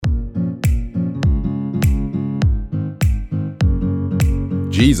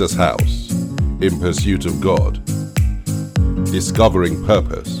Jesus House, in pursuit of God, discovering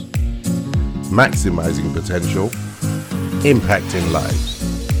purpose, maximizing potential, impacting lives.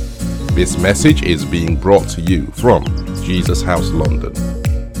 This message is being brought to you from Jesus House London.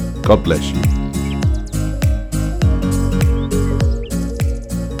 God bless you.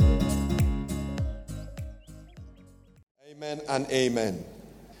 Amen and amen.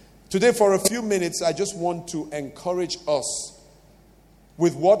 Today, for a few minutes, I just want to encourage us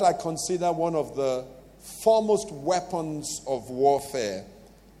with what I consider one of the foremost weapons of warfare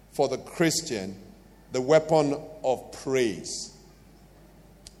for the Christian, the weapon of praise.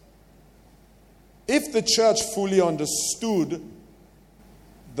 If the church fully understood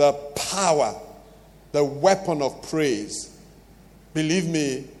the power, the weapon of praise, believe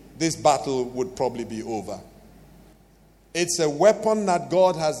me, this battle would probably be over. It's a weapon that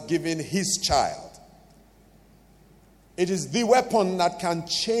God has given his child. It is the weapon that can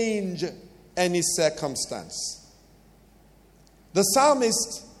change any circumstance. The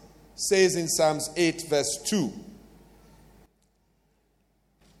psalmist says in Psalms 8 verse 2,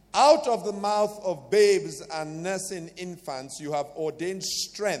 "Out of the mouth of babes and nursing infants you have ordained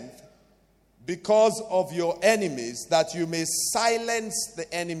strength because of your enemies, that you may silence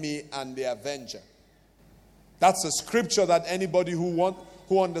the enemy and the avenger." That's a scripture that anybody who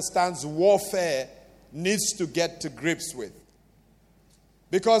understands warfare needs to get to grips with.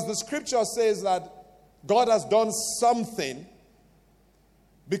 Because the scripture says that God has done something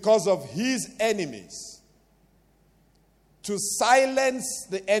because of his enemies to silence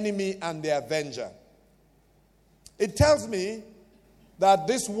the enemy and the avenger. It tells me that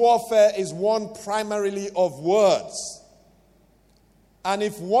this warfare is one primarily of words. And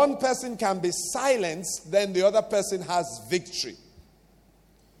if one person can be silenced, then the other person has victory.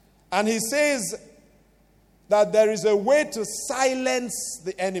 And he says that there is a way to silence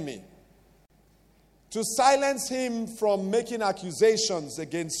the enemy, to silence him from making accusations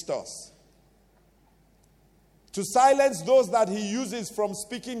against us, to silence those that he uses from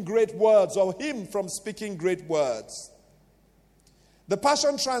speaking great words, or him from speaking great words. The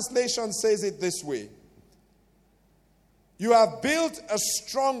Passion Translation says it this way: "You have built a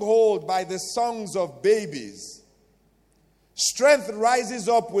stronghold by the songs of babies. Strength rises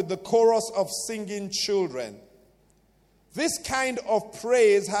up with the chorus of singing children. This kind of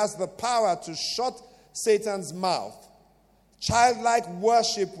praise has the power to shut Satan's mouth. Childlike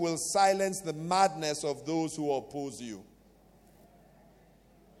worship will silence the madness of those who oppose you."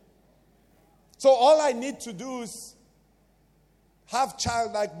 So all I need to do is have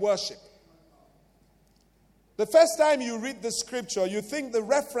childlike worship. The first time you read the scripture, you think the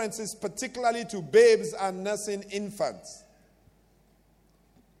reference is particularly to babes and nursing infants.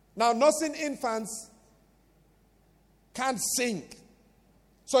 Now, nursing infants can't sing,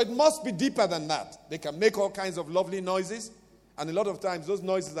 so it must be deeper than that. They can make all kinds of lovely noises, and a lot of times those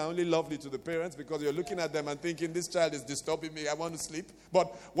noises are only lovely to the parents because you're looking at them and thinking, this child is disturbing me, I want to sleep. But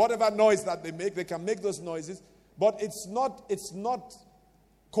whatever noise that they can make those noises, but it's not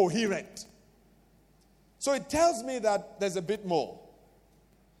coherent. So it tells me that there's a bit more.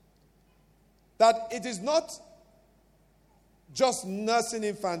 That it is not just nursing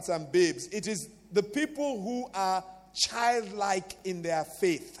infants and babes. It is the people who are childlike in their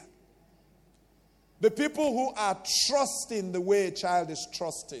faith. The people who are trusting the way a child is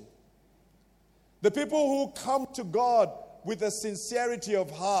trusting. The people who come to God with a sincerity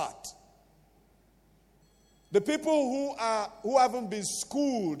of heart. The people who haven't been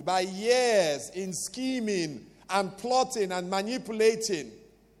schooled by years in scheming and plotting and manipulating.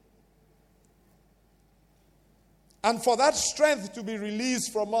 And for that strength to be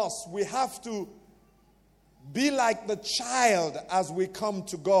released from us, we have to be like the child as we come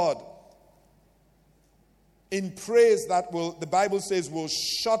to God in praise that the Bible says, will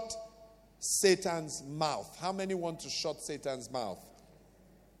shut Satan's mouth. How many want to shut Satan's mouth?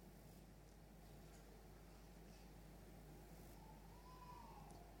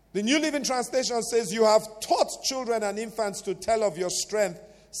 The New Living Translation says, "You have taught children and infants to tell of your strength,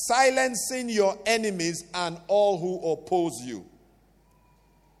 silencing your enemies and all who oppose you."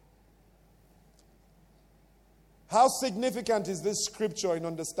 How significant is this scripture in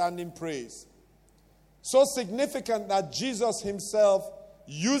understanding praise? So significant that Jesus himself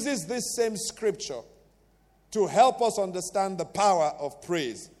uses this same scripture to help us understand the power of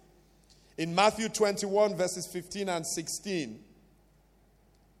praise. In Matthew 21 verses 15 and 16,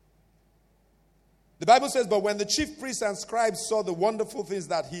 the Bible says, "But when the chief priests and scribes saw the wonderful things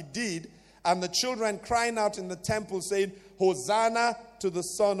that he did, and the children crying out in the temple saying, Hosanna to the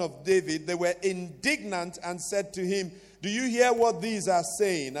Son of David, they were indignant and said to him, Do you hear what these are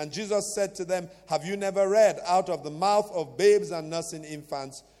saying? And Jesus said to them, have you never read, out of the mouth of babes and nursing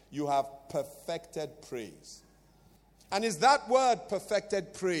infants, you have perfected praise. And it's that word,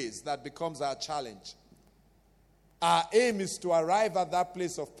 perfected praise, that becomes our challenge. Our aim is to arrive at that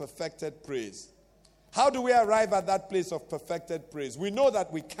place of perfected praise. How do we arrive at that place of perfected praise? We know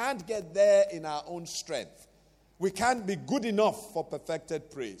that we can't get there in our own strength. We can't be good enough for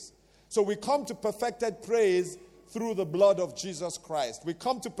perfected praise. So we come to perfected praise through the blood of Jesus Christ. We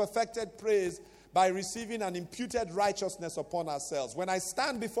come to perfected praise by receiving an imputed righteousness upon ourselves. When I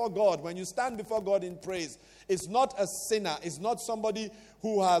stand before God, when you stand before God in praise, it's not a sinner. It's not somebody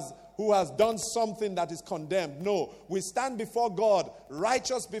who has done something that is condemned. No, we stand before God,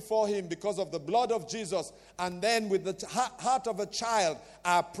 righteous before Him because of the blood of Jesus. And then with the heart of a child,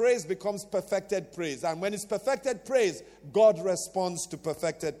 our praise becomes perfected praise. And when it's perfected praise, God responds to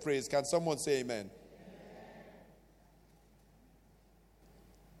perfected praise. Can someone say amen?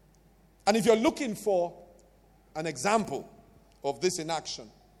 And if you're looking for an example of this in action,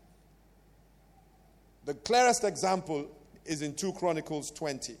 the clearest example is in 2 Chronicles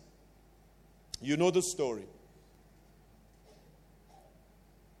 20. You know the story.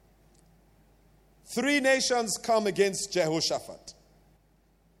 3 nations come against Jehoshaphat.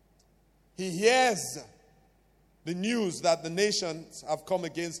 He hears the news that the nations have come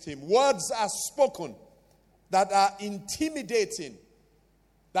against him. Words are spoken that are intimidating,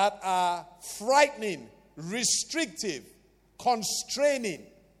 that are frightening, restrictive, constraining.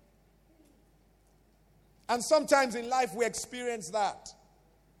 And sometimes in life we experience that,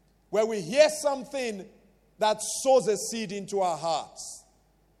 where we hear something that sows a seed into our hearts.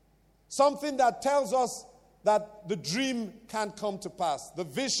 Something that tells us that the dream can't come to pass. The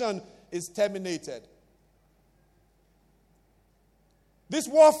vision is terminated. This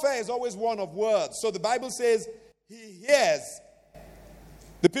warfare is always one of words. So the Bible says he hears.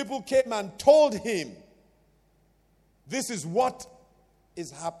 The people came and told him, this is what is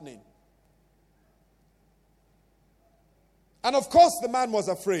happening. And of course the man was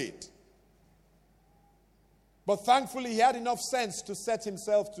afraid. But thankfully he had enough sense to set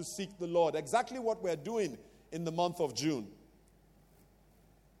himself to seek the Lord. Exactly what we're doing in the month of June.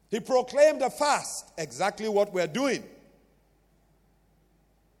 He proclaimed a fast. Exactly what we're doing.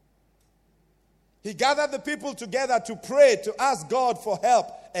 He gathered the people together to pray, to ask God for help.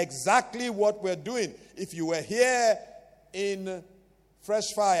 Exactly what we're doing. If you were here in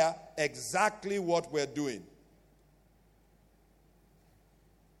Fresh Fire, exactly what we're doing.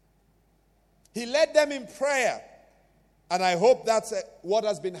 He led them in prayer. And I hope that's what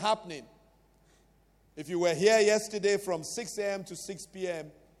has been happening. If you were here yesterday from 6 a.m. to 6 p.m.,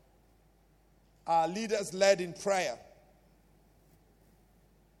 our leaders led in prayer.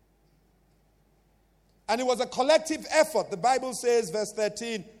 And it was a collective effort. The Bible says, verse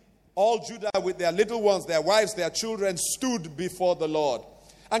 13, all Judah with their little ones, their wives, their children, stood before the Lord.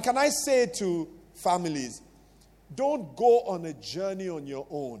 And can I say to families, don't go on a journey on your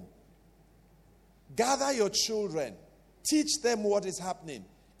own. Gather your children. Teach them what is happening.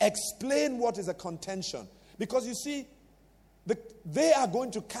 Explain what is a contention. Because you see, they are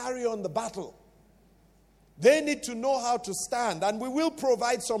going to carry on the battle. They need to know how to stand. And we will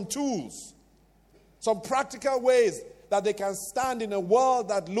provide some tools. Some practical ways that they can stand in a world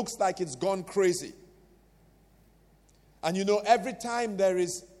that looks like it's gone crazy. And you know, every time there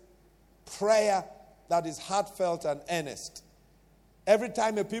is prayer that is heartfelt and earnest, every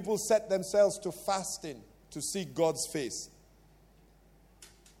time a people set themselves to fasting to seek God's face,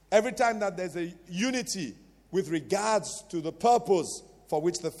 every time that there's a unity with regards to the purpose for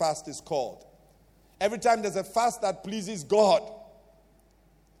which the fast is called, every time there's a fast that pleases God,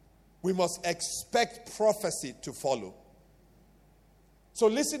 we must expect prophecy to follow. So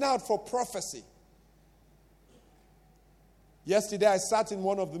listen out for prophecy. Yesterday I sat in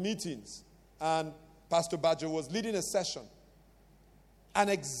one of the meetings and Pastor Badger was leading a session.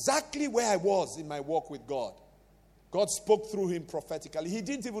 And exactly where I was in my walk with God, God spoke through him prophetically. He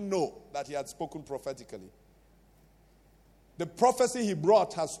didn't even know that he had spoken prophetically. The prophecy he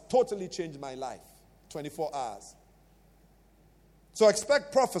brought has totally changed my life. 24 hours. So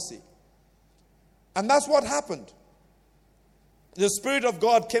expect prophecy. And that's what happened. The Spirit of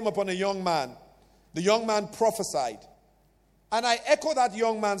God came upon a young man. The young man prophesied. And I echo that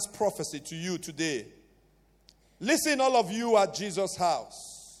young man's prophecy to you today. Listen, all of you at Jesus'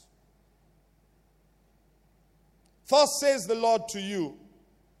 house. Thus says the Lord to you,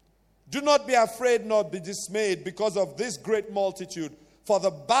 do not be afraid nor be dismayed because of this great multitude, for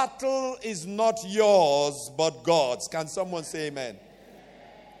the battle is not yours but God's. Can someone say amen?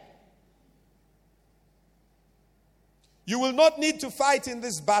 You will not need to fight in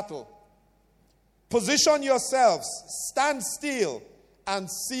this battle. Position yourselves, stand still,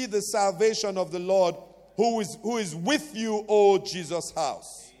 and see the salvation of the Lord who is with you, O Jesus'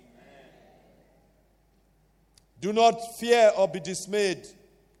 house. Amen. Do not fear or be dismayed.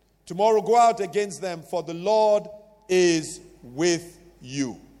 Tomorrow go out against them, for the Lord is with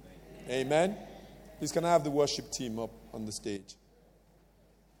you. Amen. Please, can I have the worship team up on the stage?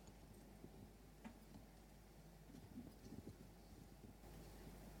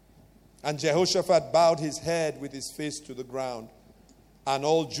 And Jehoshaphat bowed his head with his face to the ground. And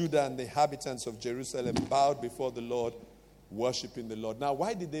all Judah and the inhabitants of Jerusalem bowed before the Lord, worshiping the Lord. Now,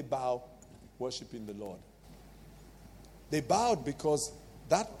 why did they bow, worshiping the Lord? They bowed because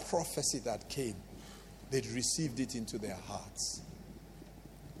that prophecy that came, they'd received it into their hearts.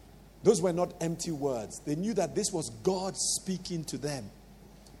 Those were not empty words. They knew that this was God speaking to them.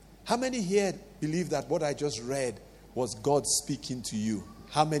 How many here believe that what I just read was God speaking to you?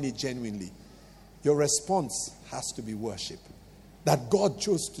 How many genuinely? Your response has to be worship. That God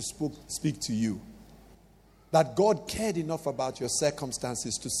chose to speak to you. That God cared enough about your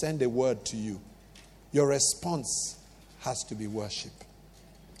circumstances to send a word to you. Your response has to be worship.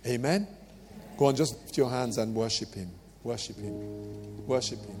 Amen? Go on, just lift your hands and worship Him. Worship Him.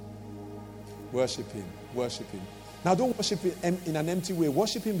 Worship Him. Worship Him. Worship Him. Now don't worship Him in an empty way.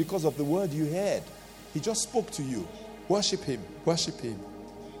 Worship Him because of the word you heard. He just spoke to you. Worship Him. Worship Him.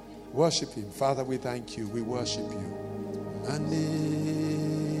 Worship Him. Father, we thank you. We worship you.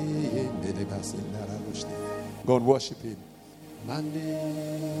 Go and worship Him.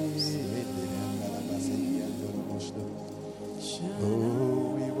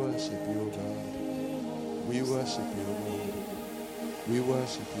 Oh, we worship you, God. We worship you, God. We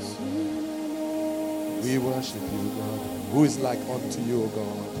worship you, God. We worship you, God. Who is like unto you,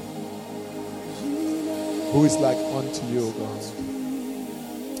 God? Who is like unto you, God?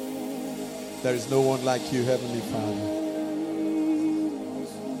 There is no one like you, Heavenly Father.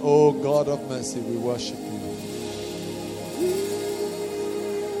 Oh, God of mercy, we worship you.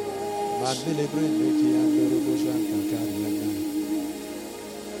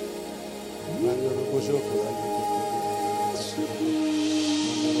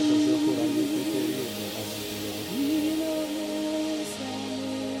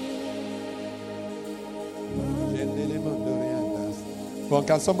 Come on,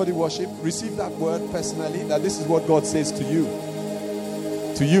 can somebody worship? Receive that word personally, that this is what God says to you.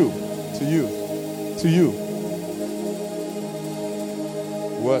 To you. To you. To you.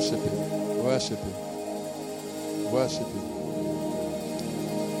 Worship Him. Worship Him. Worship Him.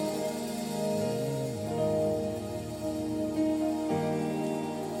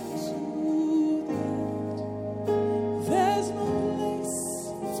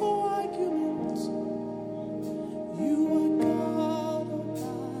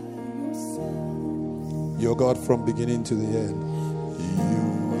 You're God from beginning to the end. You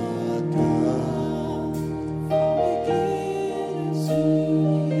are God.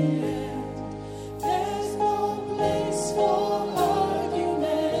 There's no place for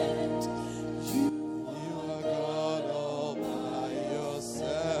argument. You are God all by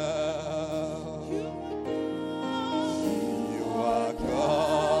yourself. You are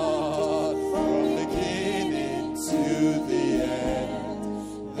God from beginning to the end.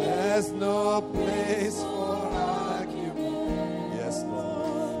 There's no place for argument. Yes,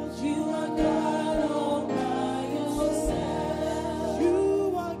 Lord. You are God all by yourself.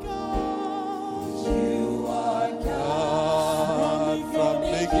 You are God. You are God from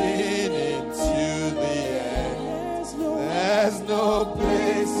beginning to the end. There's no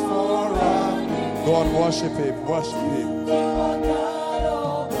place for argument. Go on, worship Him. Worship Him. You are God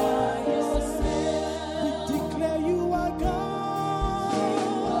all by yourself. We declare you are God.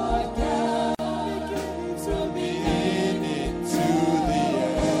 From beginning to the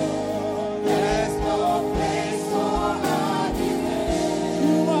end. There's no place for argument.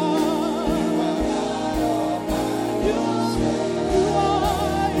 You are God all by yourself. You are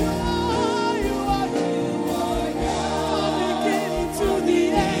God. From beginning to the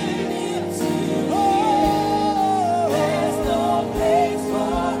end. There's no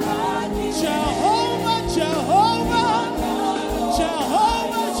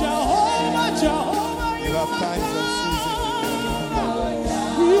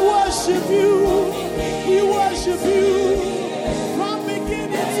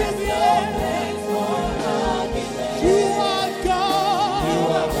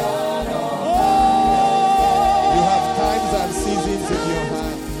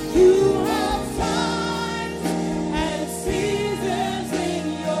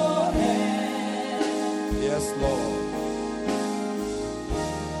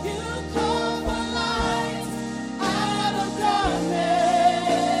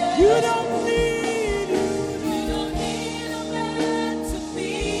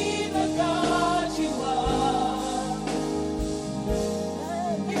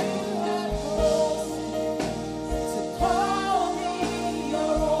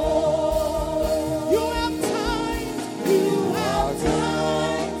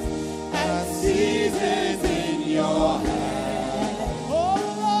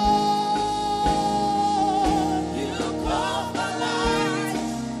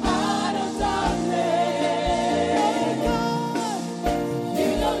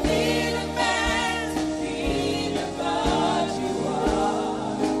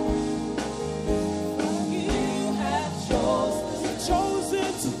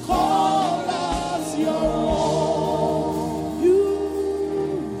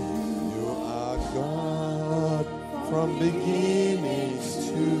from beginning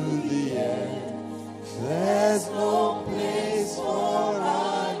to the end. There's no place for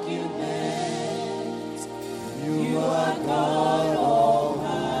argument. You are God all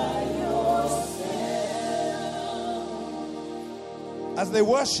by yourself. As they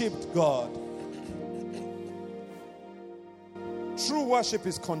worshipped God, true worship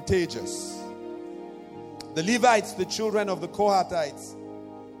is contagious. The Levites, the children of the Kohathites,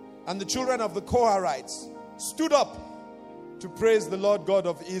 and the children of the Kohathites stood up to praise the Lord God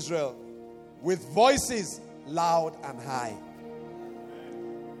of Israel with voices loud and high.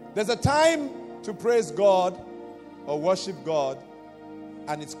 There's a time to praise God or worship God,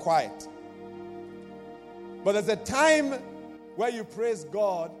 and it's quiet. But there's a time where you praise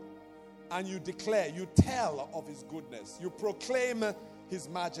God and you declare, you tell of His goodness, you proclaim His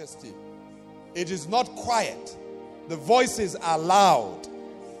majesty. It is not quiet. The voices are loud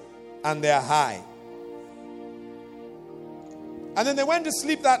and they are high. And then they went to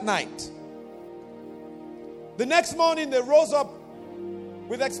sleep that night. The next morning they rose up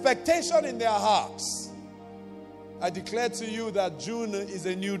with expectation in their hearts. I declare to you that June is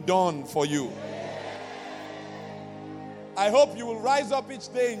a new dawn for you. I hope you will rise up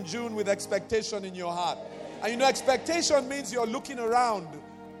each day in June with expectation in your heart. And you know, expectation means you're looking around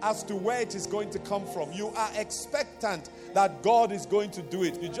as to where it is going to come from. You are expectant that God is going to do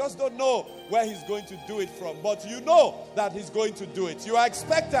it. You just don't know where He's going to do it from, but you know that He's going to do it. You are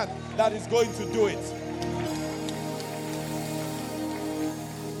expectant that He's going to do it.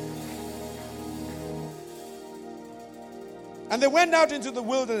 And they went out into the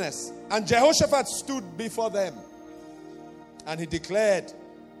wilderness, and Jehoshaphat stood before them, and he declared,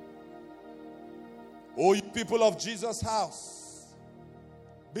 O you people of Jesus' house,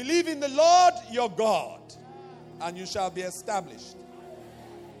 believe in the Lord your God, and you shall be established.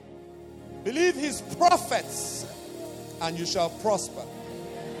 Believe His prophets, and you shall prosper.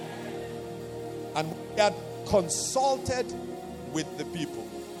 And he had consulted with the people.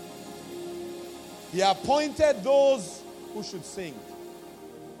 He appointed those who should sing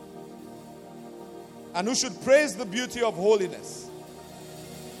and who should praise the beauty of holiness.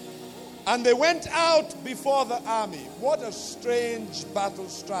 And they went out before the army. What a strange battle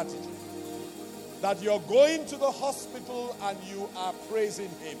strategy. That you're going to the hospital and you are praising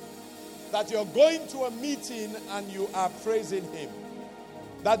Him. That you're going to a meeting and you are praising Him.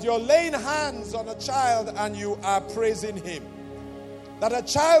 That you're laying hands on a child and you are praising Him. That a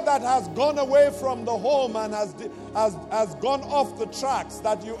child that has gone away from the home and has gone off the tracks,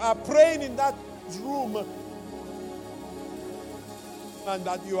 that you are praying in that room and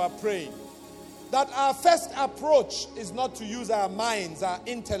that you are praying. That our first approach is not to use our minds, our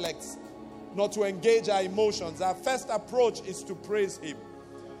intellects, not to engage our emotions. Our first approach is to praise Him.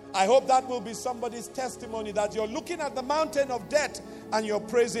 I hope that will be somebody's testimony, that you're looking at the mountain of death and you're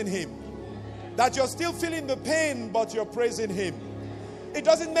praising Him. That you're still feeling the pain, but you're praising Him. It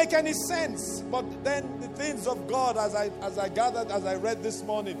doesn't make any sense, but then the things of God, as I read this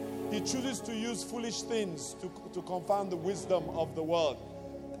morning, He chooses to use foolish things to confound the wisdom of the world.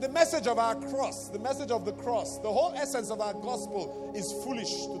 The message of our cross, the message of the cross, the whole essence of our gospel is foolish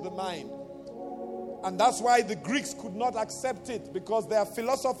to the mind. And that's why the Greeks could not accept it, because their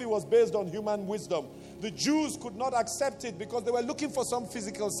philosophy was based on human wisdom. The Jews could not accept it because they were looking for some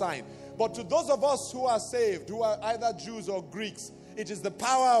physical sign. But to those of us who are saved, who are either Jews or Greeks, it is the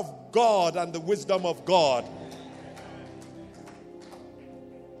power of God and the wisdom of God.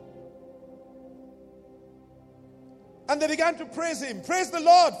 And they began to praise Him. Praise the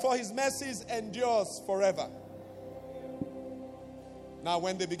Lord, for His mercies endures forever. Now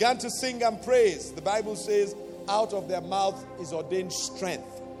when they began to sing and praise, the Bible says, out of their mouth is ordained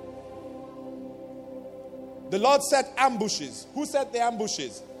strength. The Lord set ambushes. Who set the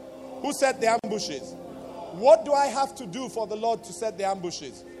ambushes? Who set the ambushes? What do I have to do for the Lord to set the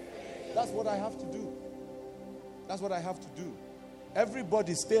ambushes? That's what I have to do. That's what I have to do.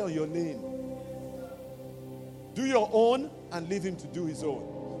 Everybody stay on your lane. Do your own and leave Him to do His own.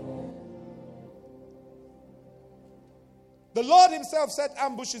 The Lord Himself set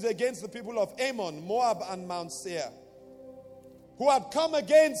ambushes against the people of Ammon, Moab, and Mount Seir, who had come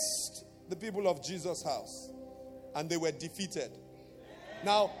against the people of Jesus' house, and they were defeated.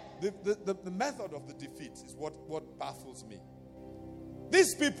 Now, the method of the defeat is what baffles me.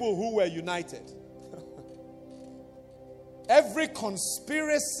 These people who were united, every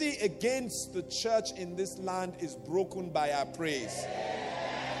conspiracy against the church in this land is broken by our praise.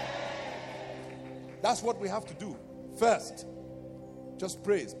 That's what we have to do. First, just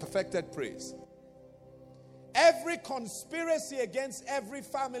praise, perfected praise. Every conspiracy against every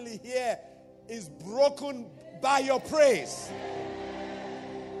family here is broken by your praise.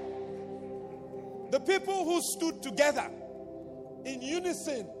 The people who stood together in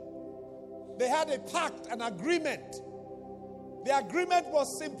unison, they had a pact, an agreement. The agreement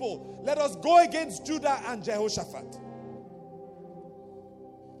was simple. Let us go against Judah and Jehoshaphat.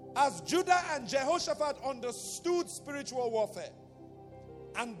 As Judah and Jehoshaphat understood spiritual warfare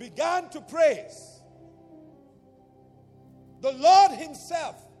and began to praise, the Lord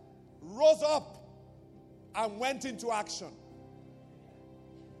himself rose up and went into action.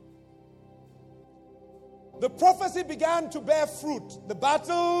 The prophecy began to bear fruit. The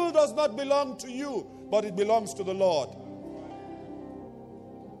battle does not belong to you, but it belongs to the Lord.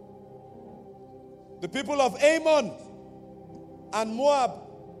 The people of Ammon and Moab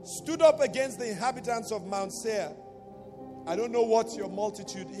stood up against the inhabitants of Mount Seir. I don't know what your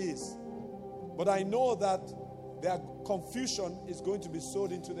multitude is, but I know that their confusion is going to be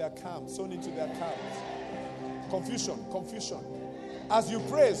sown into their camps. Confusion. As you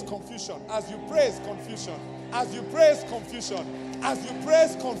praise, confusion. As you praise, confusion. As you praise, confusion. As you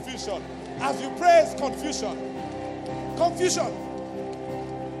praise, confusion. As you praise, confusion. Confusion.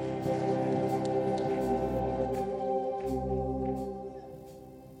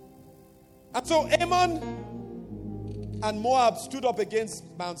 And so Ammon and Moab stood up against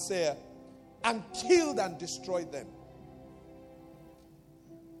Mount Seir and killed and destroyed them.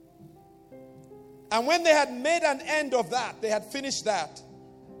 And when they had made an end of that, they had finished that,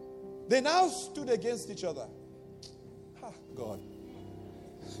 they now stood against each other. God.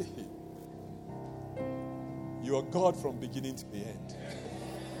 You are God from beginning to the end.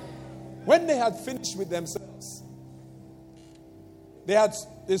 When they had finished with themselves,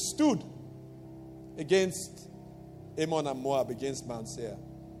 they stood against Ammon and Moab, against Mount Seir.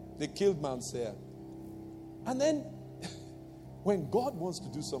 They killed Mount Seir. And then, when God wants to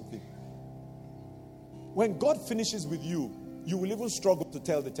do something, when God finishes with you, you will even struggle to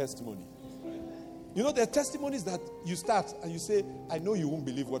tell the testimony. You know, there are testimonies that you start and you say, I know you won't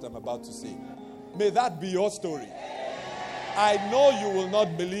believe what I'm about to say. May that be your story. I know you will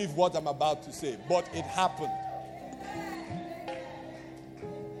not believe what I'm about to say, but it happened.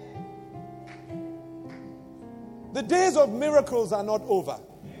 The days of miracles are not over.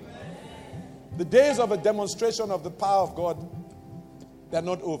 The days of a demonstration of the power of God, they're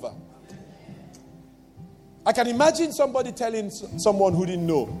not over. I can imagine somebody telling someone who didn't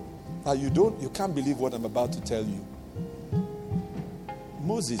know that you can't believe what I'm about to tell you.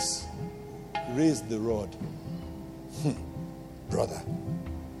 Moses raised the rod. Brother,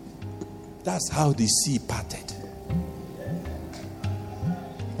 that's how the sea parted.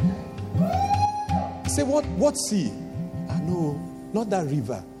 I say, what sea? No, not that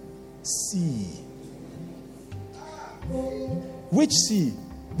river. Sea. Which sea?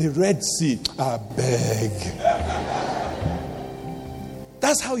 The Red Sea. I beg.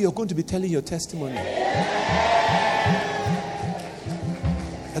 That's how you're going to be telling your testimony.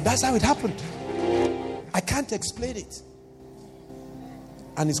 And that's how it happened. I can't explain it.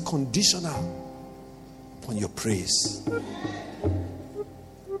 And it's conditional on your praise.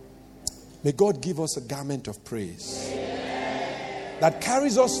 May God give us a garment of praise that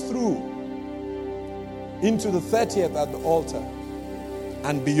carries us through into the 30th at the altar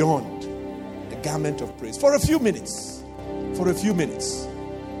and beyond. A garment of praise. For a few minutes. For a few minutes.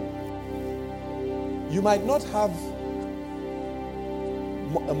 You might not have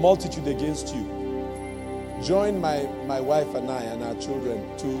a multitude against you. Join my wife and I and our children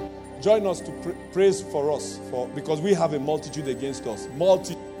to join us to praise for us, because we have a multitude against us.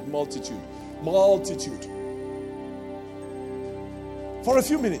 Multitude. For a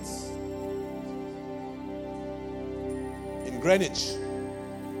few minutes. In Greenwich,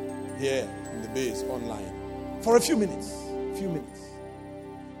 here in the base, online. For a few minutes.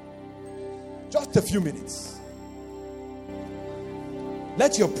 Just a few minutes.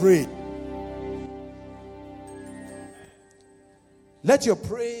 Let your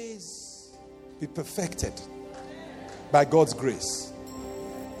praise be perfected by God's grace.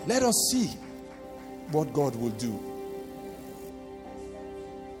 Let us see what God will do.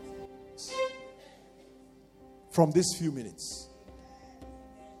 From these few minutes.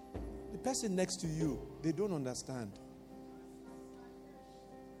 The person next to you, they don't understand.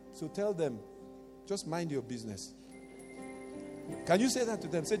 So tell them, just mind your business. Can you say that to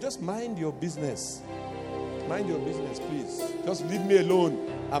them? Say, just mind your business. Mind your business, please. Just leave me alone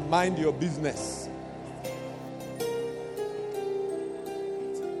and mind your business.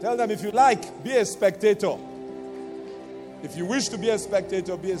 Tell them, if you like, be a spectator. If you wish to be a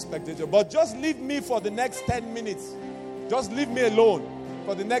spectator, be a spectator. But just leave me for the next 10 minutes. Just leave me alone.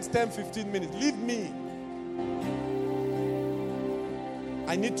 for the next 10, 15 minutes. Leave me.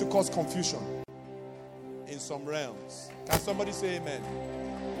 I need to cause confusion in some realms. Can somebody say amen?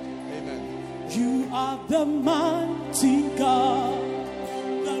 Amen. You are the mighty God,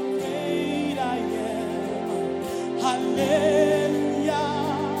 the great I am. Hallelujah.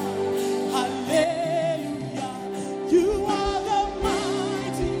 Hallelujah. You are the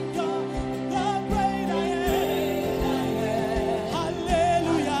mighty God, the great I am.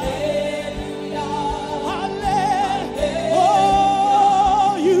 Hallelujah. Hallelujah.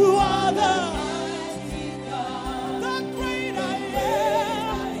 Oh, you are the mighty God, the great I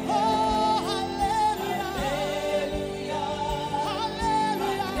am. Oh, hallelujah.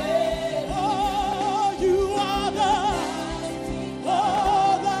 Hallelujah. Oh, you are the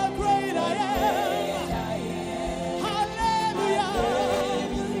great I am. Hallelujah.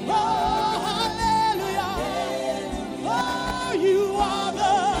 Oh, hallelujah. Oh, you are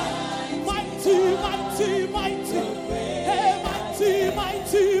the mighty, mighty, mighty. Hey, mighty,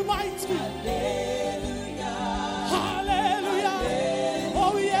 mighty, mighty. Hallelujah.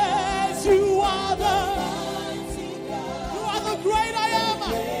 Oh, yes, you are the great I am.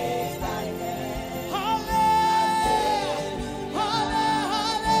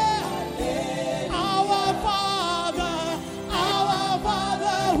 Our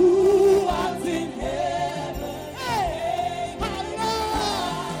Father who art in heaven. Hey,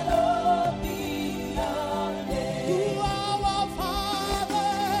 hallowed be your name. Our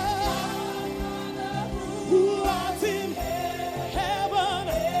Father who art in heaven.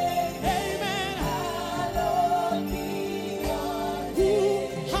 Amen. Hallowed be your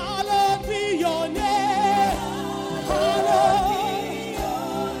name. Hallowed be your name. Hallowed be your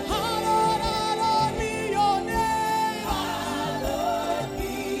name. Hallowed be your name. Hallowed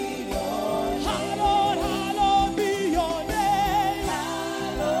be your name. Hallowed be your name.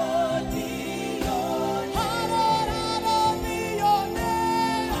 Hallowed be your name. Hallowed be your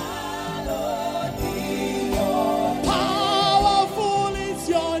name. Hallowed be your name. Powerful is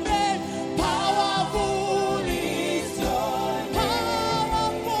your name. Powerful is your name.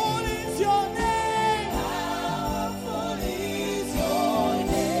 Powerful is your name. Powerful is your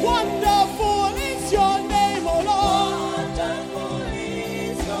name. Wonderful is your name, O Lord. Wonderful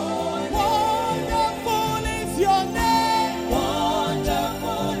is your name. Wonderful is your name.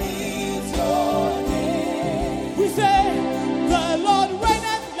 Wonderful is your name. We say, the Lord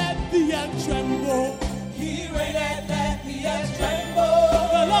reigneth, let the earth tremble. He reigneth, let the earth tremble.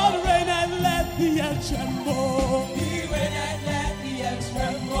 The Lord reigneth, let the earth tremble. He reigneth, let the earth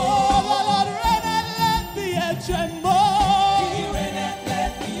tremble. Oh, the Lord reigneth, let the earth tremble. He reigneth,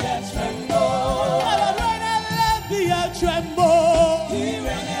 let the earth tremble. The Lord reigneth, let the earth tremble. He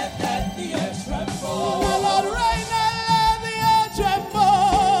reigneth, let the earth tremble. The Lord reigneth, let the earth tremble.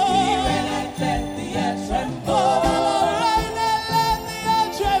 He reigneth, let the earth tremble. Oh, the Lord reigneth, let the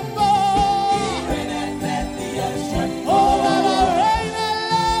earth tremble. He reigneth, let the earth tremble. Oh, the Lord reigneth,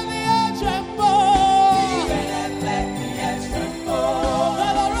 let the earth tremble. He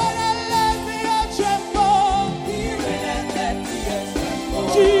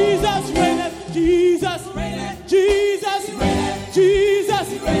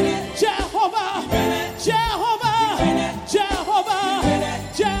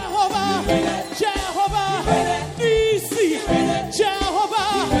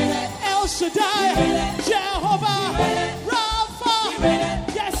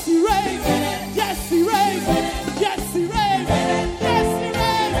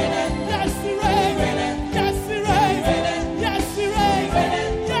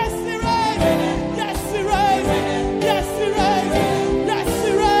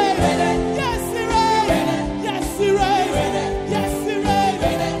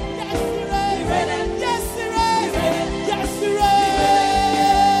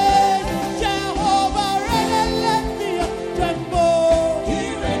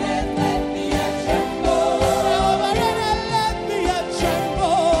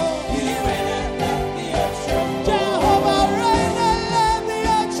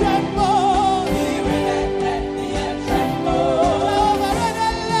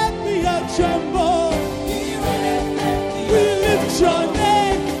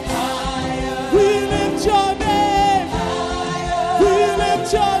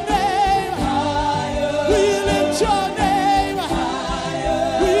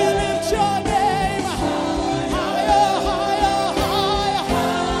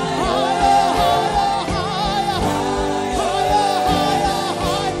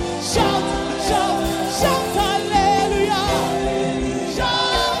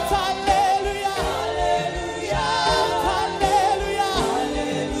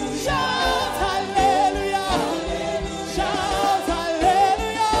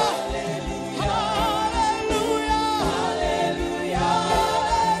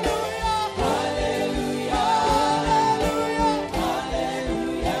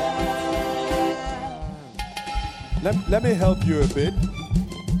Let me help you a bit.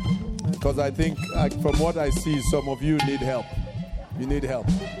 Because I think, from what I see, some of you need help. You need help.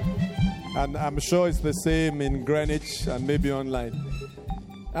 And I'm sure it's the same in Greenwich and maybe online.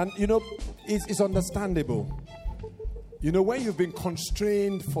 And, it's understandable. When you've been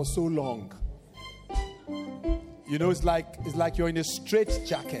constrained for so long, it's like you're in a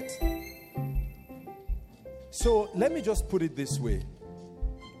straitjacket. So let me just put it this way.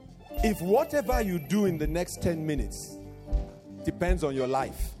 If whatever you do in the next 10 minutes depends on your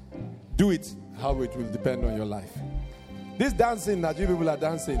life, do it how it will depend on your life. This dancing that you people are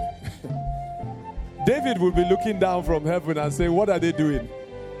dancing, David will be looking down from heaven and saying, what are they doing?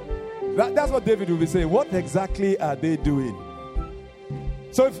 That's what David will be saying. What exactly are they doing?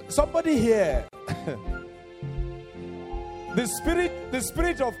 So if somebody here, the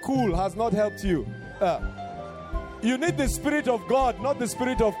spirit of cool has not helped you. You need the Spirit of God, not the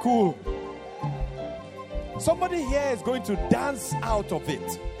spirit of cool. Somebody here is going to dance out of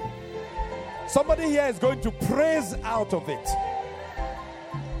it. Somebody here is going to praise out of it.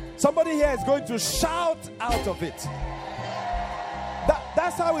 Somebody here is going to shout out of it.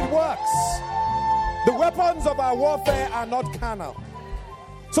 That's how it works. The weapons of our warfare are not carnal.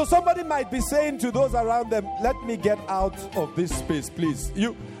 So somebody might be saying to those around them, let me get out of this space, please.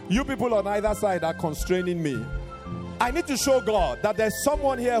 You people on either side are constraining me. I need to show God that there's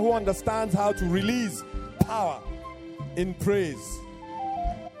someone here who understands how to release power in praise.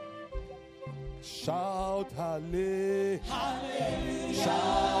 Shout hallelujah. Hallelujah.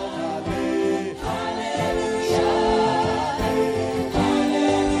 Shout hallelujah. Hallelujah.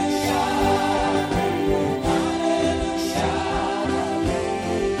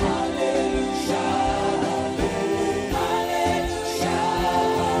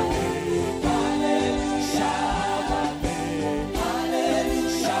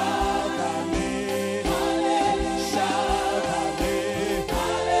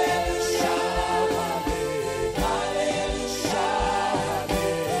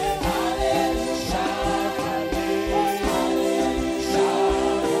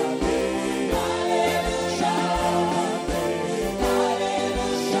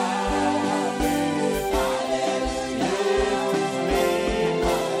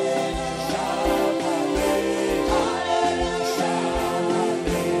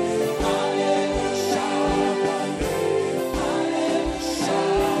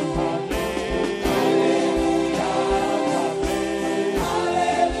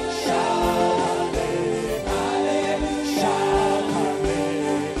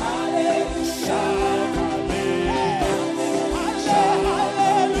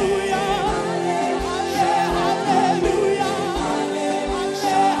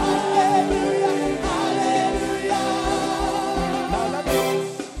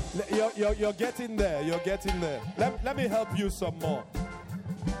 You're getting there. Let me help you some more.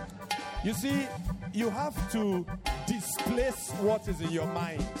 You see, you have to displace what is in your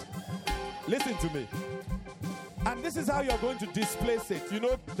mind. Listen to me. And this is how you're going to displace it.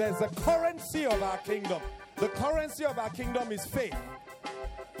 There's a currency of our kingdom. The currency of our kingdom is faith.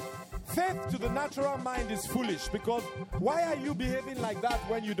 Faith to the natural mind is foolish, because why are you behaving like that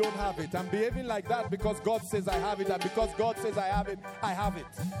when you don't have it? I'm behaving like that because God says I have it, and because God says I have it, I have it.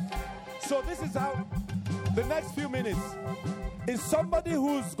 So this is how the next few minutes is somebody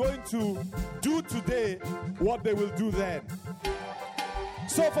who's going to do today what they will do then.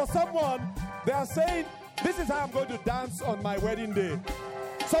 So for someone, they are saying, this is how I'm going to dance on my wedding day.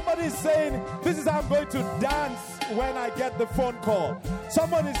 Somebody is saying, this is how I'm going to dance when I get the phone call.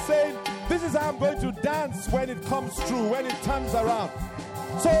 Someone is saying, this is how I'm going to dance when it comes true, when it turns around.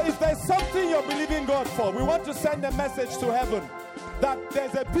 So if there's something you're believing God for, we want to send a message to heaven that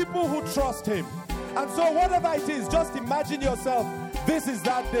there's a people who trust Him. And so whatever it is, just imagine yourself, this is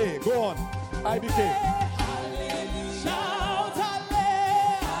that day. Go on. I became.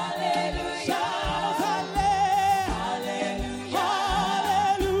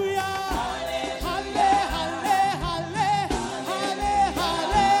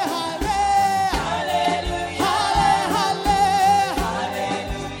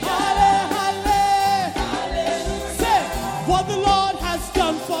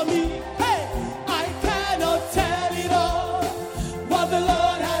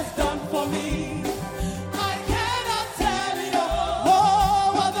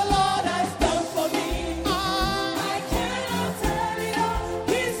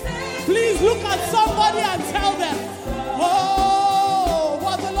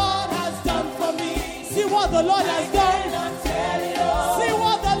 The Lord has done. See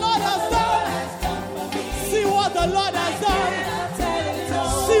what the Lord has done. See what the Lord has done.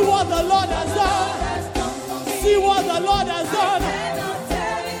 See what the Lord has done. See what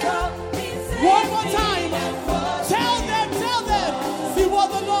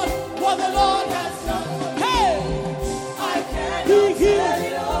Lord has done. Hey! He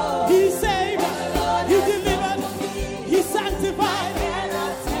healed, He saved, He delivered, He sanctified.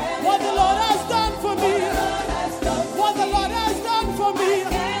 What the Lord has done for me, what the Lord has done for me.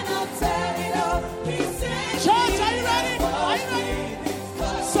 Church, are you ready? Are you ready?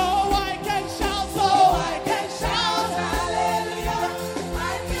 So I can shout, so I can shout, hallelujah.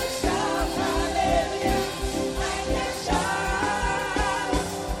 I can shout, hallelujah. I can shout,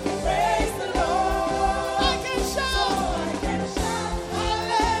 praise the Lord. I can shout,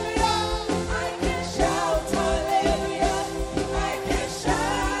 hallelujah. I can shout, hallelujah. I can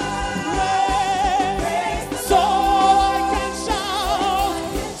shout, praise the Lord. So I can shout,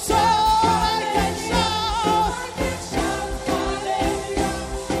 so I can shout, hallelujah.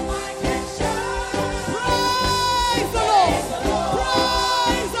 I can shout, praise the Lord,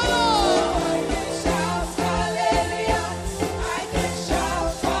 praise the Lord. I can shout, hallelujah. I can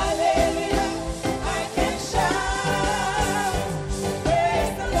shout, hallelujah. I can shout,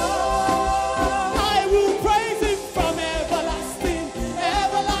 praise the Lord. I will praise Him from everlasting,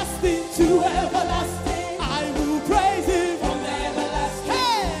 everlasting to everlasting. I will praise Him from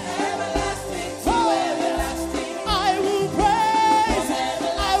everlasting, everlasting to everlasting. I will praise,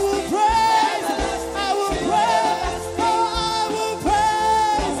 I will praise, I will praise, oh, I will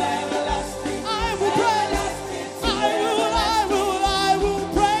praise, everlasting, I will praise, I will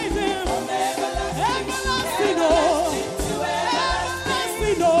praise Him from everlasting, oh,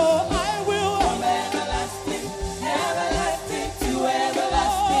 everlasting, oh, I will from everlasting, everlasting to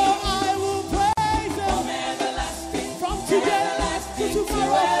everlasting. Oh, I will praise Him from everlasting, from today to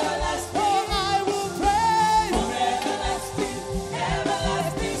tomorrow. Oh, I will praise from everlasting,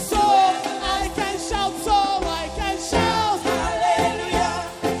 everlasting. So I can shout, so I can shout, hallelujah.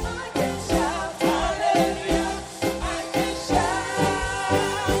 I can shout, hallelujah. I can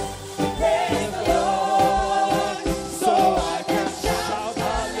shout, praise the Lord. So I can shout,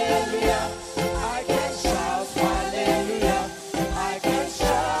 hallelujah. I can shout, hallelujah. I can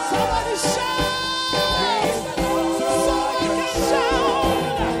shout. Somebody shout, praise the Lord. So I can shout,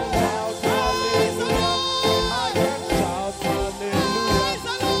 praise the Lord. I can shout, hallelujah.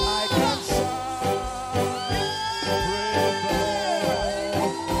 I can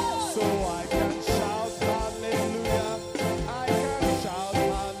So I can shout hallelujah. I can shout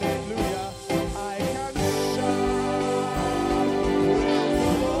hallelujah. I can shout.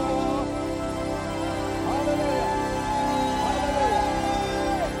 Hallelujah. Hallelujah.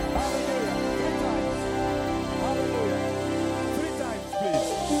 Hallelujah. 3 times. Hallelujah. 3 times, please.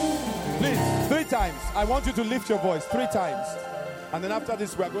 Please, 3 times. I want you to lift your voice 3 times. And then after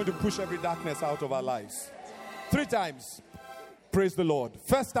this, we are going to push every darkness out of our lives. 3 times. Praise the Lord.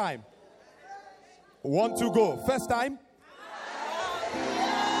 First time. 1, 2, go. First time.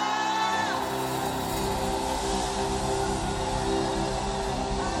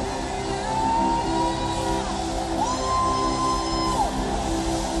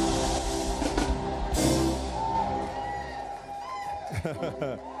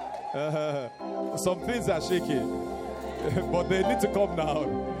 Some things are shaky, but they need to come down.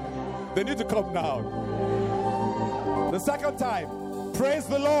 They need to come down. The second time, praise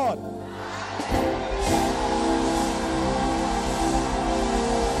the Lord.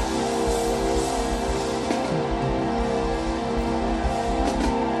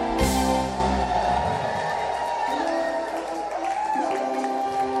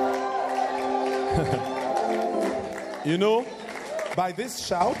 You know, by this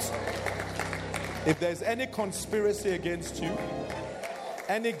shout, if there's any conspiracy against you,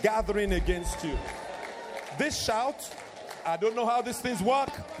 any gathering against you, this shout, I don't know how these things work,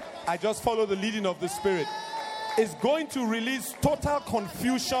 I just follow the leading of the Spirit, is going to release total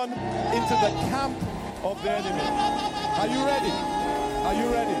confusion into the camp of the enemy. Are you ready? Are you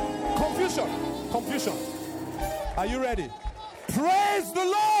ready? Confusion. Confusion. Are you ready? Praise the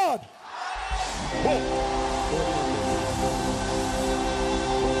Lord. Hallelujah.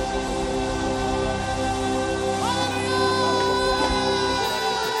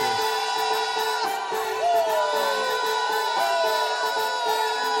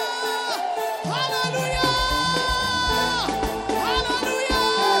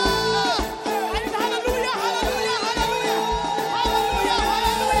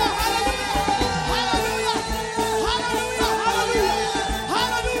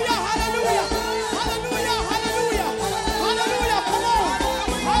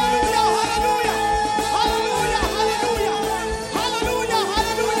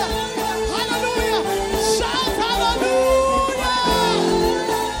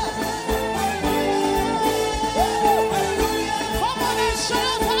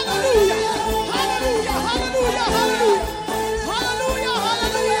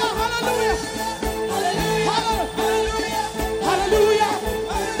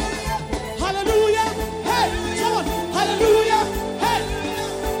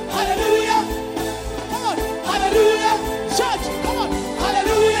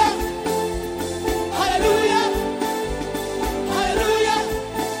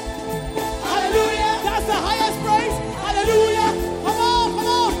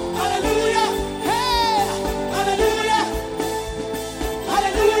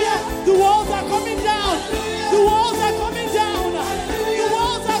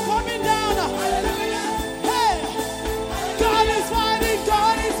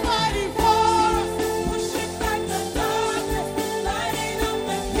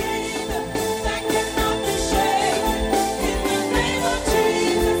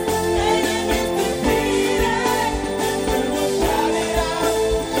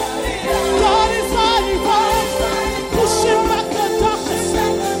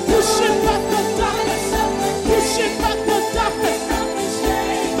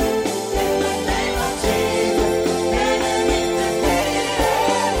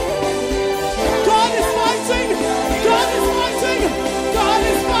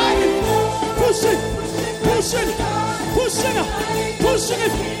 pushing, pushing, pushing it.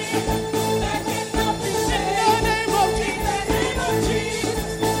 In the name of Jesus.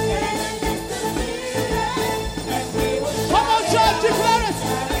 Come on, church, declare it.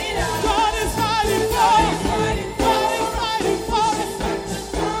 God is fighting for us. God is fighting for us.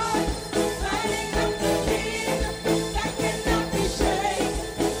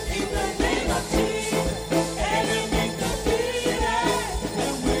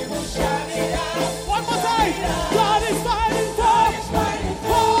 One more time. God is fighting for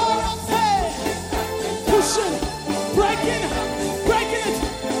us. Hey. Pushing, breaking, breaking it,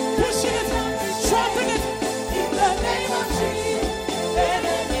 pushing it, trapping it. In the name of Jesus.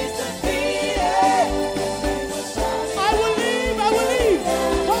 I will leave, I will leave.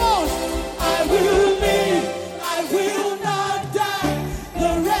 Come on. I will leave, I will not die.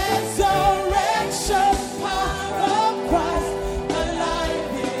 The resurrection power of Christ alive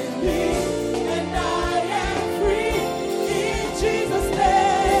in me. And I am free in Jesus'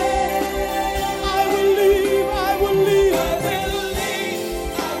 name. I will leave, I will leave. I will leave,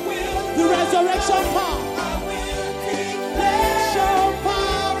 I will. The resurrection power. I will declare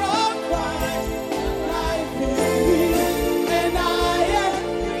power of Christ alive in me. And I am.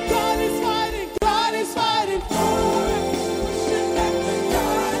 God is fighting, God is fighting for us. Pushing back the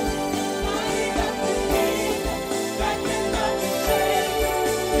God, fighting up the king, backing up the shame.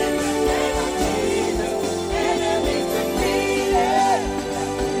 In the name of Jesus, enemies defeated.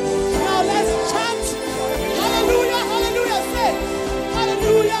 Now let's chant. Hallelujah, hallelujah. Say,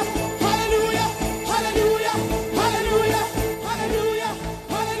 hallelujah, hallelujah, hallelujah, hallelujah, hallelujah, hallelujah,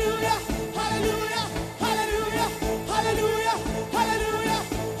 hallelujah, hallelujah, hallelujah, hallelujah,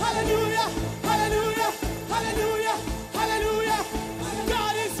 hallelujah, hallelujah, hallelujah, hallelujah.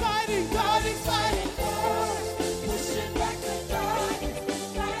 God is fighting, God is fighting. Pushing back the darkness,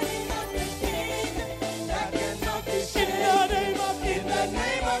 fighting up the king, backing up the shame. In the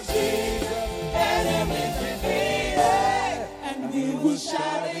name of Jesus, enemies defeated, and we will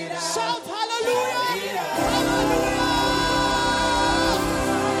shout it out. Shout hallelujah, hallelujah,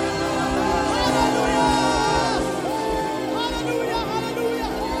 hallelujah, hallelujah,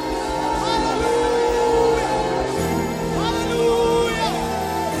 hallelujah, hallelujah, hallelujah.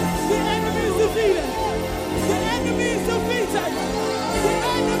 The enemy is defeated. The enemy is defeated. The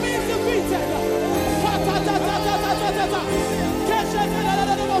enemy is defeated. Ta ta ta ta ta ta ta ta ta. Keshe ta la la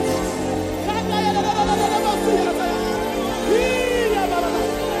la la la. Kanda ya la la la la la la. Sukata ya. Iya ba ba ba.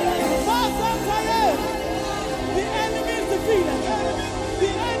 Masanta ye. The enemy is defeated. The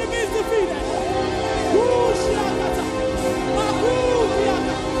enemy is defeated. Kushiakata.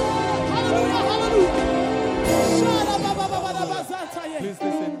 Makubiaka. Hallelujah, hallelujah. Shala ba ba ba ba ba ba zanta ye.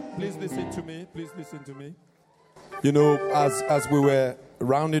 Please listen to me. Please listen to me. You know, as we were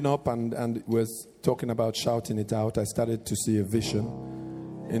rounding up and was talking about shouting it out, I started to see a vision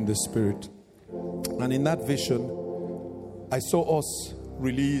in the spirit. And in that vision, I saw us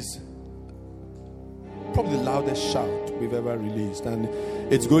release probably the loudest shout we've ever released. And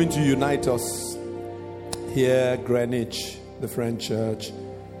it's going to unite us here, Greenwich, the Friend Church,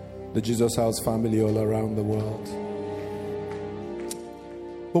 the Jesus House family all around the world.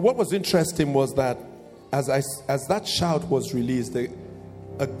 But what was interesting was that as that shout was released, a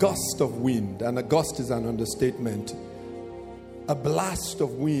gust of wind, and a gust is an understatement, a blast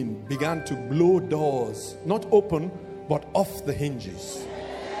of wind began to blow doors, not open, but off the hinges.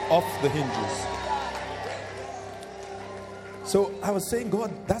 Off the hinges. So I was saying,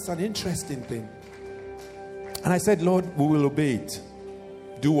 God, that's an interesting thing. And I said, Lord, we will obey it.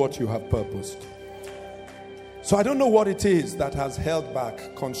 Do what you have purposed. So I don't know what it is that has held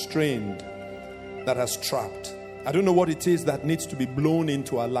back, constrained, that has trapped. I don't know what it is that needs to be blown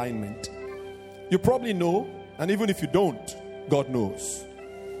into alignment. You probably know, and even if you don't, God knows.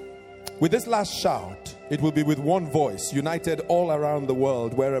 With this last shout, it will be with one voice, united all around the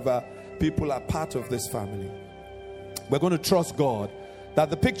world, wherever people are part of this family. We're going to trust God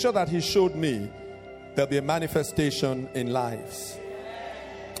that the picture that He showed me, there'll be a manifestation in lives.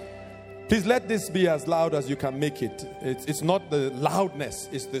 Please let this be as loud as you can make it. It's not the loudness,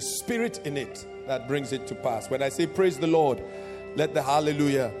 it's the spirit in it that brings it to pass. When I say praise the Lord, let the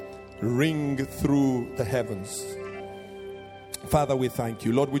hallelujah ring through the heavens. Father, we thank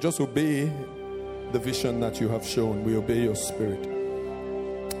you. Lord, we just obey the vision that you have shown. We obey your spirit.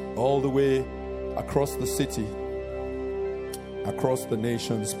 All the way across the city, across the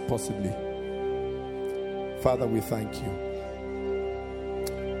nations possibly. Father, we thank you.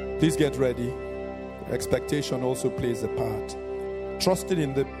 Please get ready. Expectation also plays a part. Trusting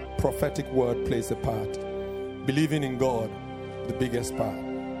in the prophetic word plays a part. Believing in God, the biggest part.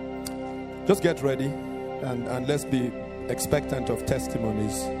 Just get ready. And let's be expectant of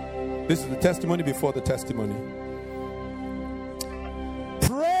testimonies. This is the testimony before the testimony.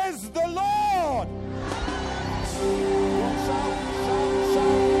 Praise the Lord!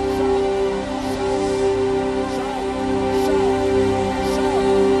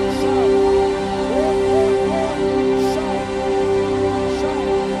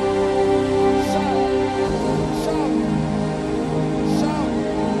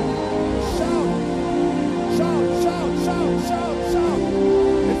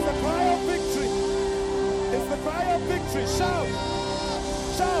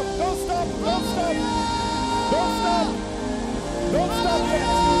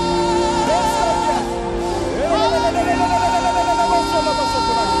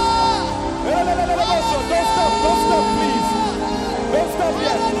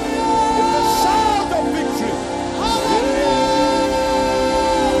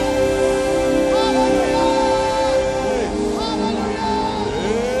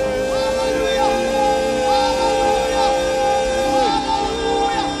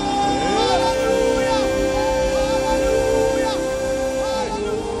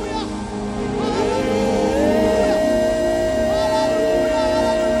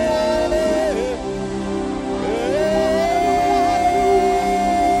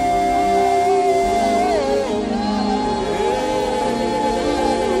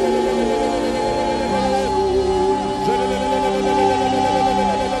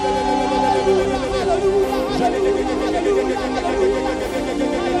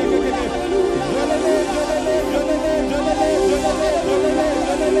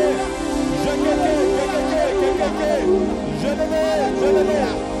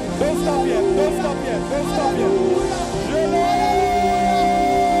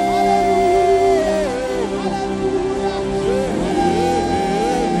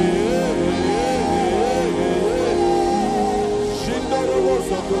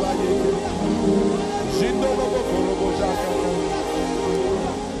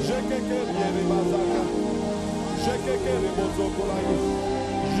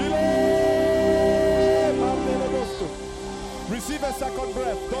 Receive a second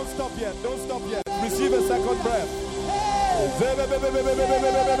breath. Don't stop yet. Don't stop yet. Receive a second breath.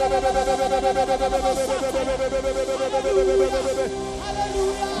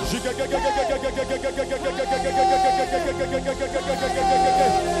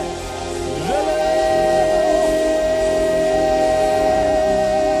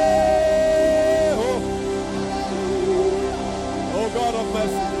 Oh God of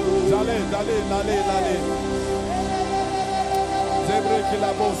mercy.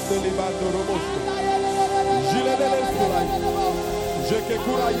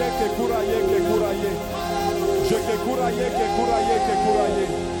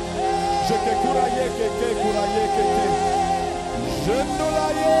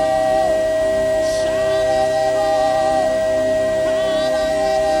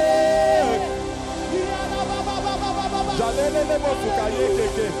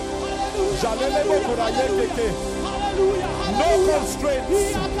 Dale. No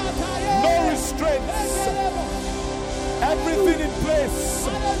constraints, no restraints, everything in place,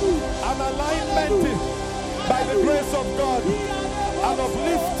 an alignment by the grace of God, an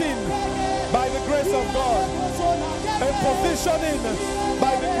uplifting by the grace of God, a positioning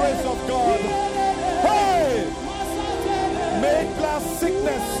by the grace of God. Hey! May it blast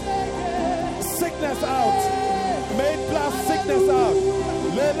sickness out. May it blast sickness out.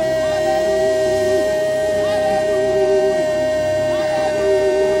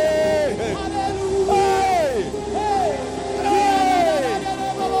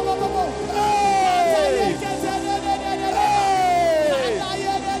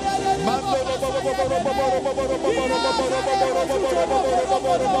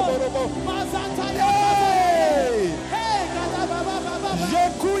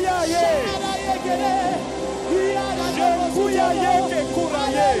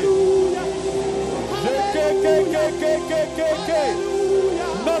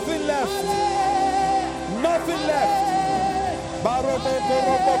 Nothing left. Nothing left.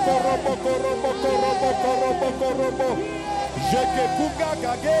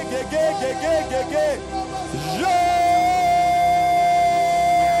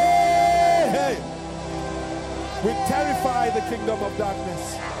 We terrify the kingdom of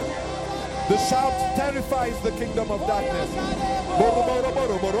darkness. The shout terrifies the kingdom of darkness. No more.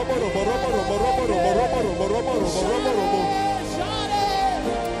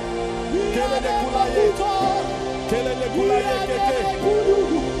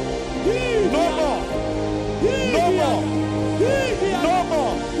 No more. No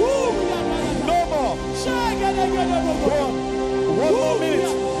more. No more.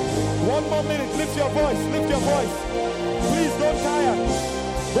 1 more minute. Lift your voice. Lift your voice. Please don't tire.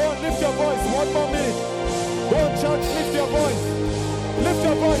 Go on, lift your voice. 1 more minute. Go on, church. Lift your voice. Lift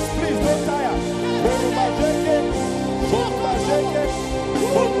your voice. Please don't tire. Boruba jeke. Boruba jeke.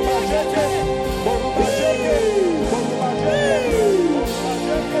 Boruba jeke. Boruba jeke. Boruba jeke.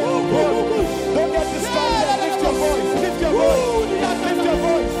 Boruba jeke. Don't get distracted. Lift your voice. Lift your voice. Lift your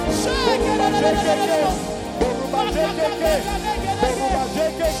voice. Boruba jeke. Boruba jeke. Boruba jeke. Boruba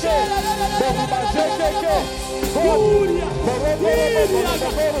jeke.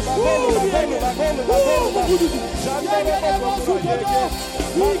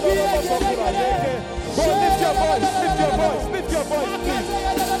 Go lift your voice, lift your voice, lift your voice, please.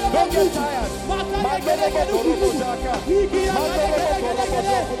 Don't get tired.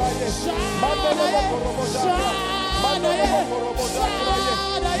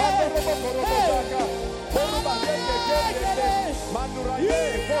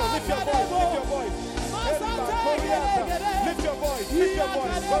 Lift your voice, lift your voice. Lift your voice, lift your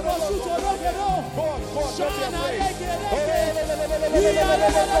voice. Go on, don't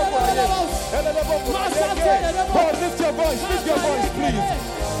be afraid. Go on, lift your voice, please.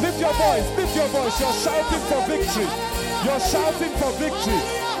 Lift your voice, lift your voice. You're shouting for victory. You're shouting for victory.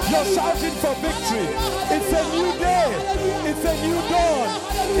 You're shouting for victory. It's a new day. It's a new dawn.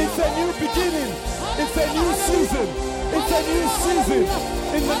 It's a new beginning. It's a new season. It's a new season.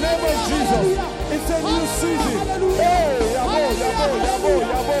 In the name of Jesus. It's a new season. Hey, yabo.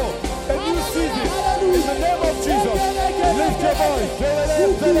 A new season. In the name of Jesus. Lift your voice.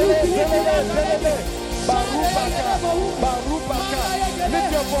 Barubaka. Lift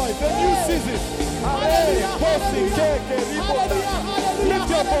your voice. A new season. Lift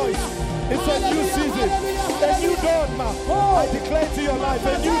your voice. It's a new season. A new dawn, ma. I declare to your life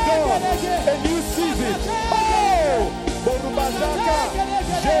a new dawn. A new season. Oh!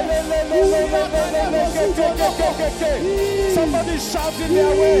 Somebody's shouting their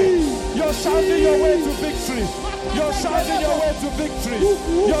way. You're shouting your way to victory. You're shouting your way to victory.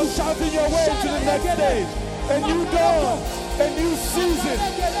 You're shouting your way to the next stage. A new dawn. A new season.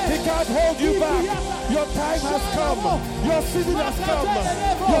 He can't hold you back. Your time has come. Your season has come.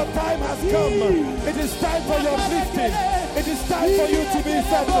 Your time has come. It is time for your lifting. It is time for you to be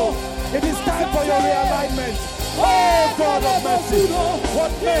settled. It is time for your realignment. Oh God of mercy,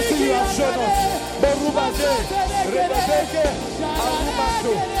 what mercy you have shown us. Borubaje, Rebeke,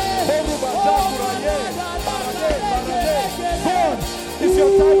 Arumando, Borubaje, God, it's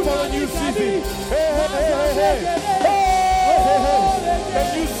your time for a new season. Hey. A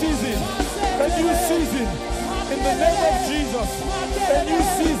new season. A new season. In the name of Jesus. A new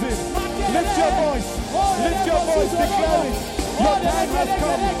season. Lift your voice. Lift your voice. Declare it. Your time has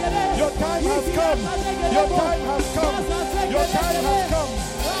come. Your time has come. Your time has come. Your time has come.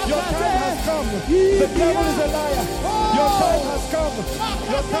 Your time has come. The devil is a liar. Your time has come.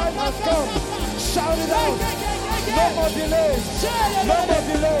 Your time has come. Shout it out. No more delays. No more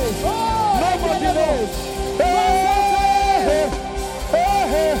delays. No more delays. Hey.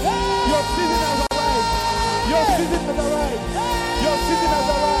 Your season has arrived. Your season has arrived. Your season has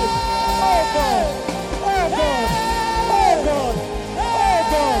arrived. Oh God. Oh God. Oh God. Oh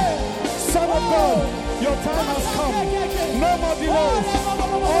God. Son of God, your time has come. No more delays.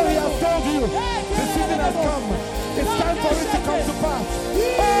 All he has told you, the season has come. It's time for it to come to pass.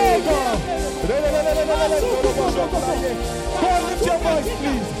 Oh God. Go on, lift your voice,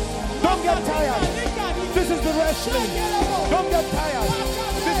 please. Don't get tired. This is the wrestling. Don't get tired.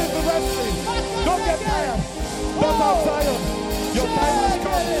 This is the wrestling. Don't get tired. Daughter of Zion, your time has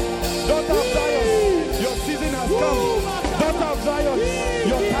come. Daughter of Zion, your season has come. Daughter of Zion,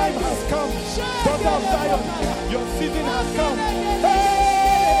 your time has come. Daughter of Zion, your season has come.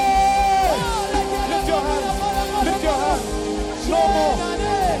 Hey! Lift your hands. Lift your hands. No more.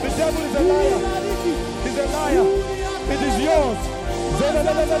 The devil is a liar. He's a liar. It is yours. Not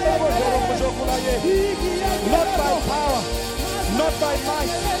by power, not by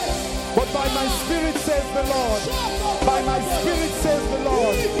might, but by my spirit says the Lord. By my spirit says the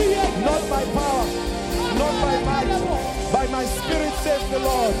Lord. Not by power, not by might, by my spirit says the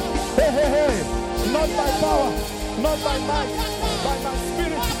Lord. Hey. Not by power, not by might, by my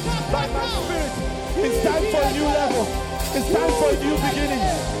spirit, by my spirit. It's time for a new level. It's time for a new beginning.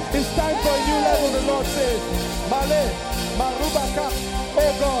 It's time for a new level, the Lord says. Male, Marubaka,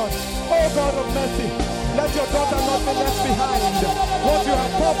 oh God of mercy, let your daughter not be left behind. What you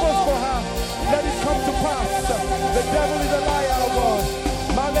have purposed for her, let it come to pass. The devil is a liar, oh God.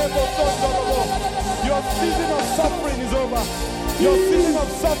 Your season of suffering is over. Your season of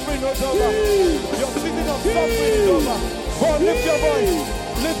suffering is over. Your season of suffering is over. Go on, lift your voice.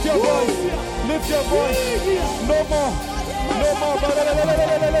 Lift your voice. Lift your voice. No more. No more.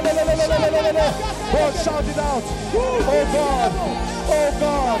 Oh, shout it out. Oh God. Oh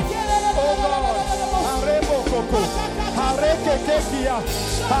God. Oh God. Arebo koko. Hareke kekia.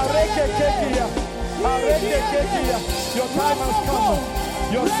 Hareke kekia. Hareke kekia. Your time has come.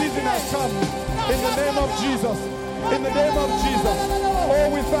 Your season has come. In the name of Jesus. In the name of Jesus. Oh,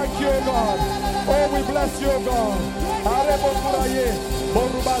 we thank you, O God. Oh, we bless you, O God. Arebo kuraye.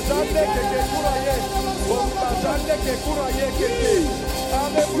 Borubazande keke kuraye. Borubazande keke kuraye keke.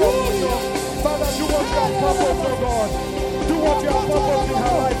 Arebo. Father, do what you have purposed, O God. Do what you have purposed in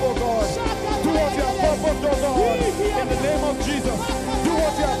her life, O God. Do what you have purposed, O God. In the name of Jesus. Do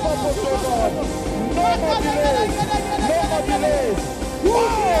what you have purposed, O God. No more delays. No more delays.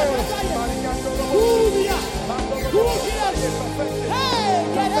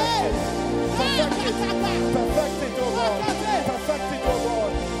 Perfect it, O God. Perfect it, O God. Perfect it, O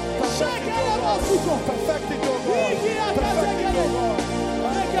God. Perfect it, O God. Perfect it, O God.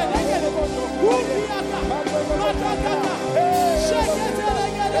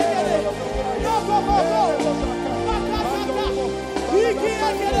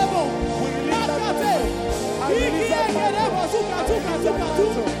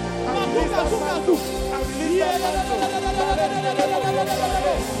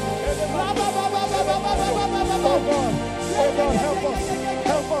 Oh God, help us.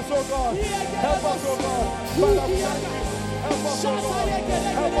 Help us, oh God. Help us, oh God. Father, help us, oh God.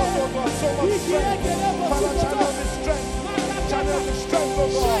 Help us, oh God. So much strength. Father, channel the strength. Channel the strength, oh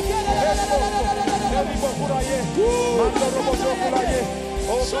God.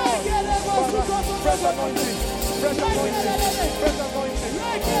 Oh God. Father, fresh anointing. Fresh anointing. Fresh anointing.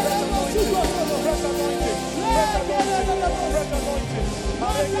 Fresh anointing. Fresh anointing. Fresh anointing. Fresh anointing. We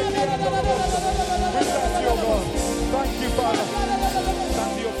bless you, God. Thank you, Father.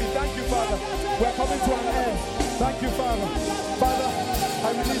 Thank you, Father. We're coming to an end. Thank you, Father. Father, I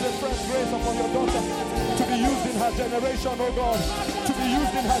release a fresh grace upon your daughter to be used in her generation, oh God. To be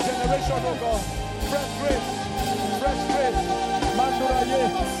used in her generation, oh God. Fresh grace. Fresh grace. Manduraye.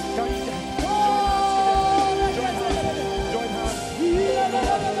 Join hands.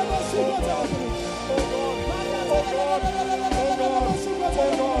 Oh God. Oh God. Oh God. Oh God.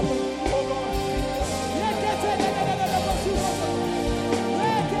 Oh God. Oh God.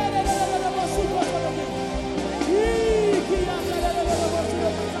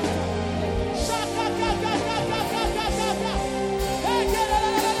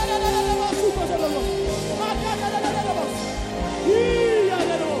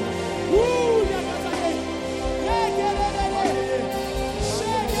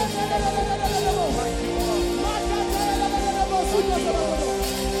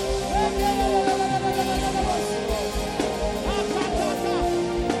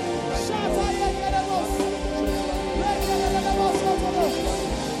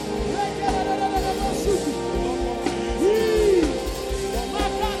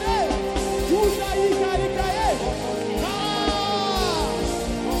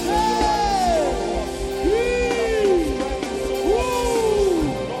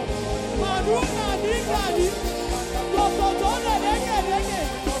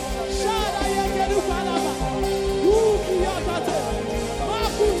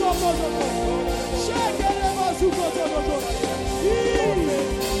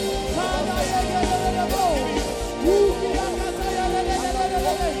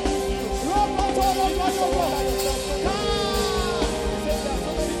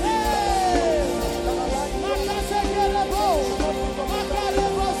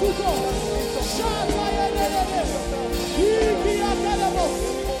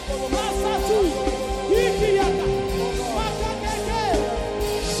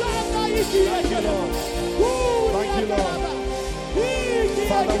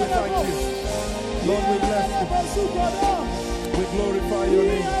 Father, we thank you. Lord, we bless you. We glorify your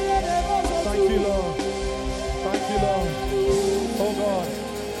name. Thank you, Lord. Thank you, Lord. Oh God.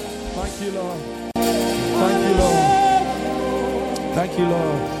 Thank you, Lord. Thank you, Lord. Thank you,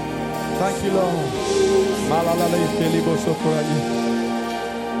 Lord. Thank you, Lord. Malalale felibo sokoraji.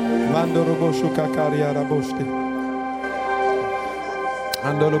 Mandorobo shukakari araboshte.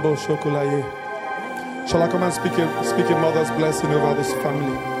 Andorobo shokulaye. Shall I come and speak a mother's blessing over this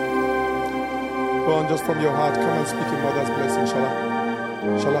family? Go on, just from your heart, come and speak a mother's blessing. Shall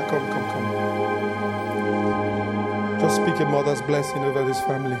I? Come. Just speak a mother's blessing over this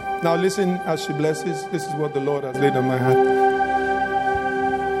family. Now listen as she blesses. This is what the Lord has laid on my heart.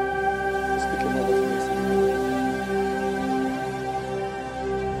 Speak a mother's blessing.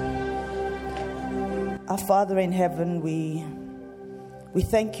 Our Father in heaven, we We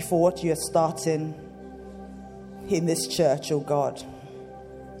thank you for what you're starting in this church, oh God.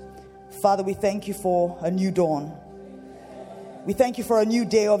 Father, we thank you for a new dawn. We thank you for a new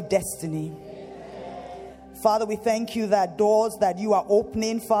day of destiny. Father, we thank you that doors that you are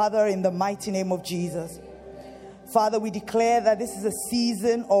opening, Father, in the mighty name of Jesus. Father, we declare that this is a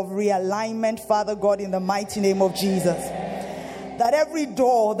season of realignment, Father God, in the mighty name of Jesus. That every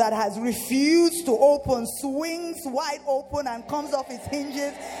door that has refused to open swings wide open and comes off its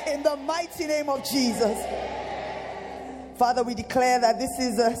hinges in the mighty name of Jesus. Father, we declare that this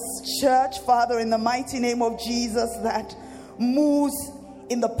is a church, Father, in the mighty name of Jesus, that moves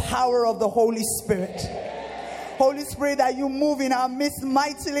in the power of the Holy Spirit. Holy Spirit, that you move in our midst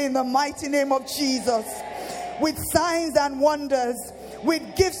mightily in the mighty name of Jesus, with signs and wonders, with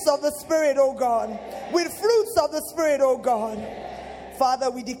gifts of the Spirit, oh God, with fruits of the Spirit, oh God.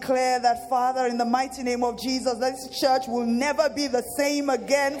 Father, we declare that, Father, in the mighty name of Jesus, this church will never be the same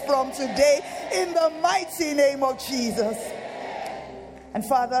again from today, in the mighty name of Jesus. And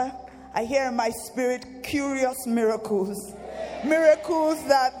Father, I hear in my spirit curious miracles. Miracles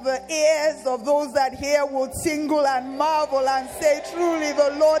that the ears of those that hear will tingle and marvel and say, truly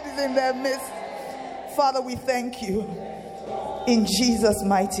the Lord is in their midst. Father, we thank you. In Jesus'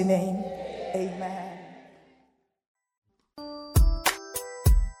 mighty name, amen.